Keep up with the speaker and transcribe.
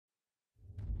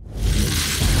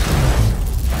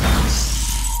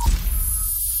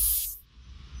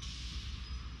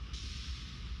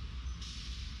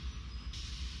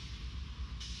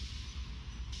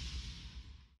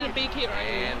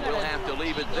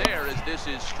there as this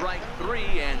is strike 3,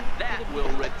 and that will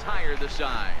retire the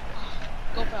side.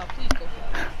 Go foul, please go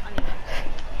foul. I need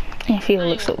that. Infield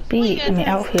looks so big. I mean,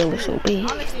 outfield looks so big.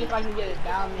 Honestly, if I can get it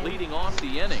down there. Leading off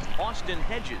the inning, Austin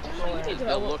Hedges.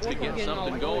 They'll look to get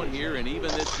something going here and even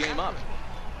this game up.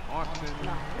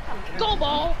 Go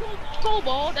ball. Go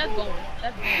ball. That's going.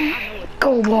 That's going. I know it.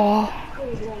 Go ball.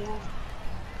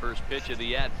 First pitch of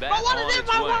the at-bat But what on is its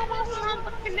it?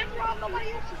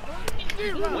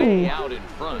 way out in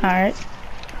front. All right.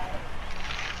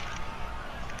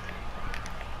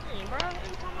 Hey, bro,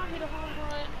 every time I hit a home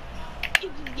run, you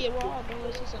just get raw, bro.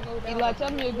 It's just a no doubt. Eli,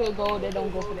 tell me a good goal that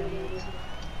don't go for them.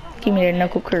 Give me that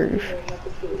knuckle curve.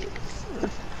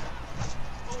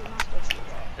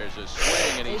 There's a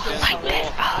swing, and he sends the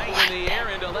ball high in the air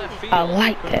into left field. I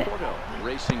like that.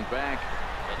 Racing back to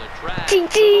the track.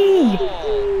 GG. A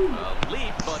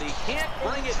leap, but he can't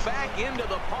bring it back into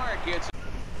the park. It's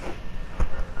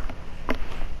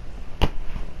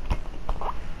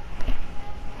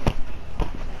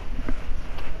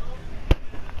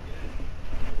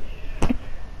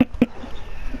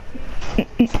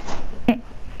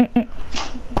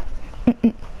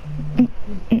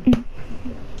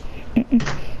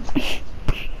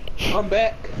I'm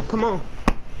back. Come on.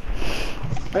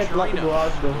 I had like the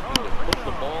garage though. put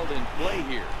the ball in play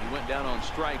here. He went down on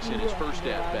strikes in his first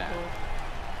at-bat.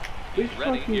 He's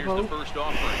ready. Here's the first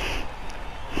offering.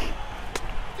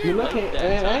 You look at,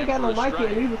 and I ain't got no mic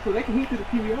in either, so they can hit through the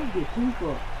TV. I'm get too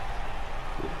far.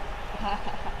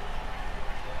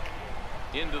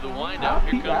 Into the windup.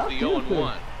 Here comes the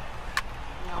 0-1.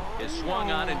 Is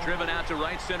swung on and driven out to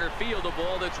right center field. A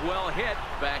ball that's well hit.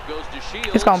 Back goes to Shields.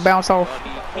 It's gonna bounce off. But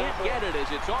he can't get it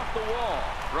as it's off the wall.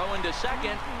 Throwing to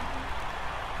second.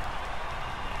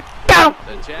 Got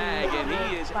him. The tag, and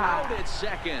he is out at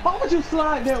second. Why would you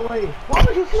slide that way? Why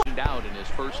would you slide? Out in his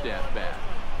first at bat.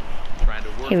 Trying to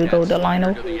work Here we go, that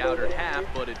Delino. to the outer half,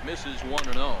 but it misses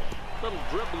 1-0. Little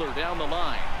dribbler down the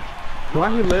line. Why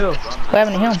he left? What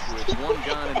happened to him? With one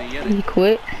gone in the inning. He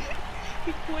quit.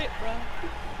 He quit, bro.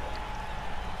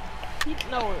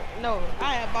 No,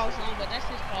 I have boss on, but that's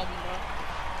his problem,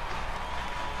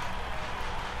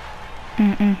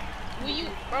 bro. Will you,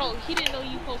 bro? He didn't know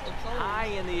you supposed to throw. High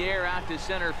in the air out to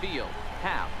center field.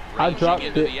 Half I ranging dropped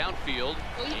into it. the outfield,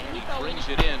 Well, and he he throw brings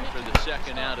it. it in for the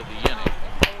second out of the inning.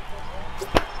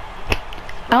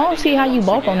 I don't see how you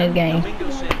bulk on this game. Domingo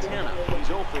Santana. He's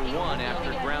 0 for 1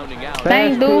 after grounding out.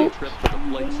 Thanks, dude. Trip to the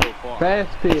plate so far. Fast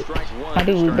pitch. Strike one My to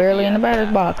dude was start barely the in the batter's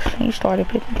at-bat. box. He started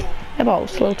pitching. That ball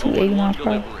was slow too, 80 miles per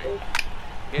hour.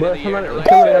 But somebody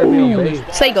gotta be on base.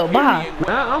 Say goodbye.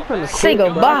 Nah, I'm finna Say quit.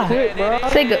 goodbye. I quit, bro.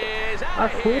 Say go. I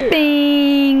quit.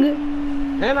 Bing.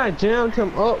 And I jammed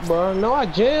him up, bro. No, I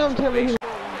jammed him. And he...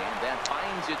 That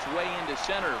finds its way into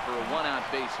center for a 1-out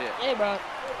base hit. Hey, bro.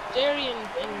 Jerry and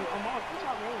Omar, what's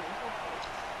up, man?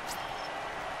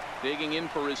 Digging in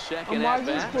for his second Omar, at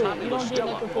just bat. quit. Tommy You don't get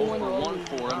LaStella, nothing 0 for for winning. 1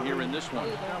 for him here in this one.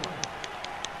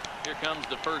 Here comes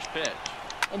the first pitch.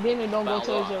 And then it don't go Foul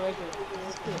to off. his record.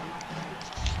 That's good.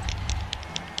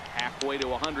 Halfway to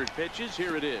 100 pitches.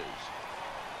 Here it is.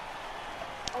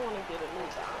 I want to get a new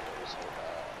time so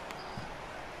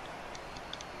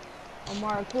bad.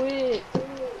 Omar, quit.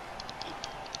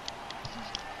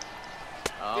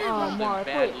 Oh, Omar,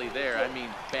 badly there. I mean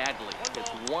badly. It's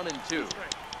 1-2.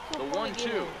 The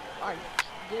 1-2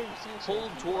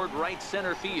 pulled toward right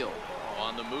center field.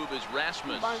 On the move is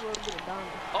Rasmus.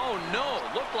 Oh no!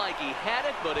 Looked like he had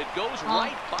it, but it goes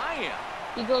right by him.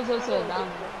 He goes up to a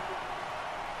diamond.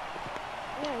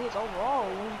 Yeah, he's overall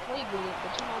when he played good,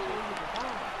 but you might as well get the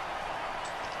time.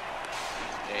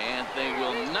 And they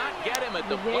will not get him at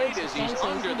the plate as he's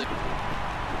under the.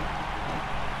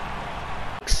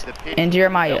 And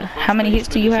Jeremiah, how many hits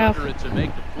do you have? To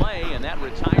make the play, and that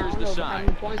retires the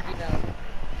side.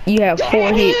 You have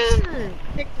 4 hits.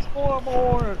 Pick the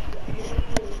scoreboard.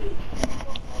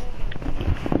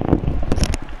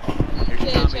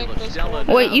 Here's Tommy LaStella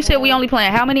now. Wait, you said we only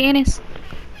playing how many innings?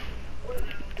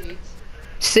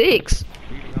 6.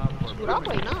 Dude, I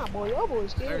play 9, boy. Your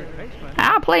boy's scared.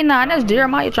 I'll play 9. That's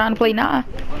Jeremiah trying to play 9.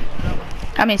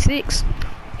 I mean 6.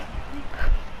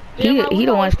 He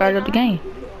the one that started up the game.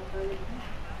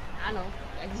 I know.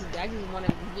 I just want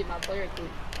to get my player through.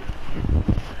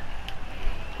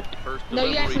 First No,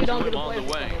 you actually don't get a on player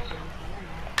the way. through.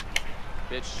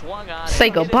 Pitch swung on. Say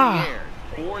and hit in the goodbye. air.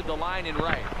 Toward the line and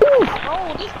right.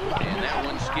 Oh, this dude. And that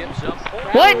one skips up.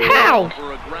 What? How?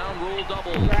 For a ground rule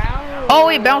double. Oh,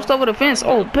 it bounced over the fence.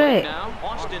 Oh, bad. Now,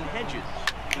 Austin Hedges.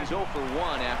 He's 0 for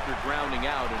 1 after grounding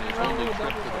out in his only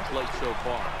trip to the plate so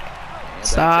far. And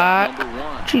that's Side. out number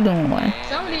 1. What you doing?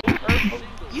 Somebody.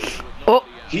 Oh,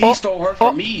 He stole her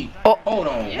from me. Oh. Hold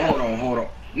on.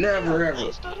 Never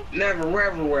ever.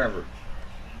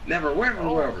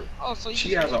 Oh, so you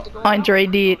She has a. Andre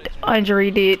did.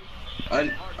 Andre.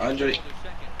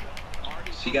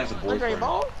 She got a Andre boyfriend.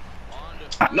 Ball?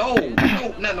 No,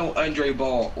 not Andre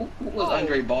Ball. Who was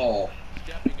Andre Ball?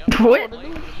 What? Come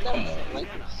on.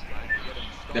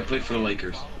 That played for the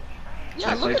Lakers.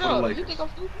 Yeah, look it up. You think I'm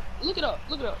stupid? Look it up.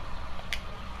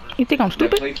 You think I'm That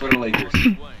stupid? played for the Lakers.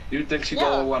 You think she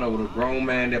go with a grown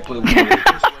man that played with the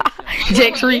Lakers?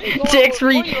 Jack3.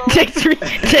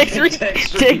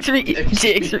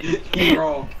 You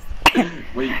wrong.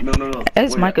 Wait, no.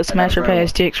 That's Micah smasher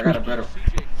past I got a Jack3. better.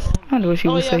 I know what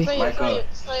you would say.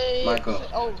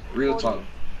 Micah, real talk.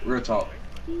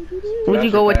 Would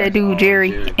you go with that dude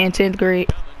Jerry in 10th grade?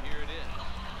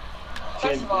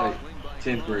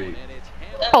 10th grade.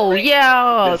 Oh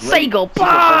yeah, say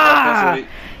goodbye.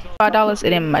 $5,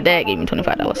 and then my dad gave me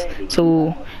 $25.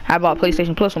 So I bought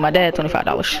PlayStation Plus with my dad,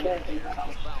 $25.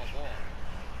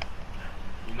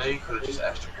 You know you could have just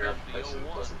asked your parents for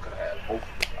PlayStation Plus and could have had both.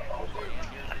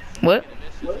 What?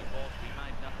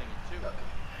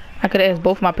 I could have asked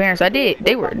both my parents. I did.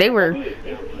 They were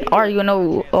arguing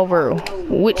over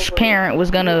which parent was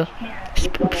gonna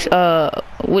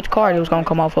which card it was gonna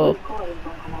come off of.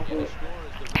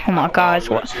 Oh my gosh,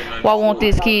 why won't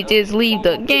this kid just leave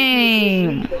the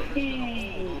game?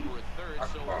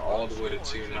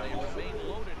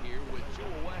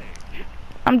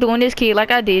 I'm doing this kid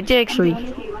like I did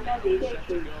Jack3.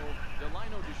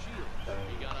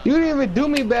 You didn't even do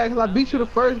me back because I beat you the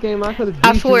first game. I could have.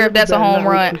 I swear if that's a home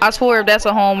run. I swear if that's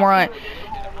a home run.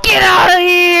 Get out of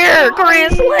here!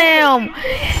 Grand slam!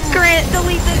 Grant,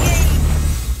 delete the game.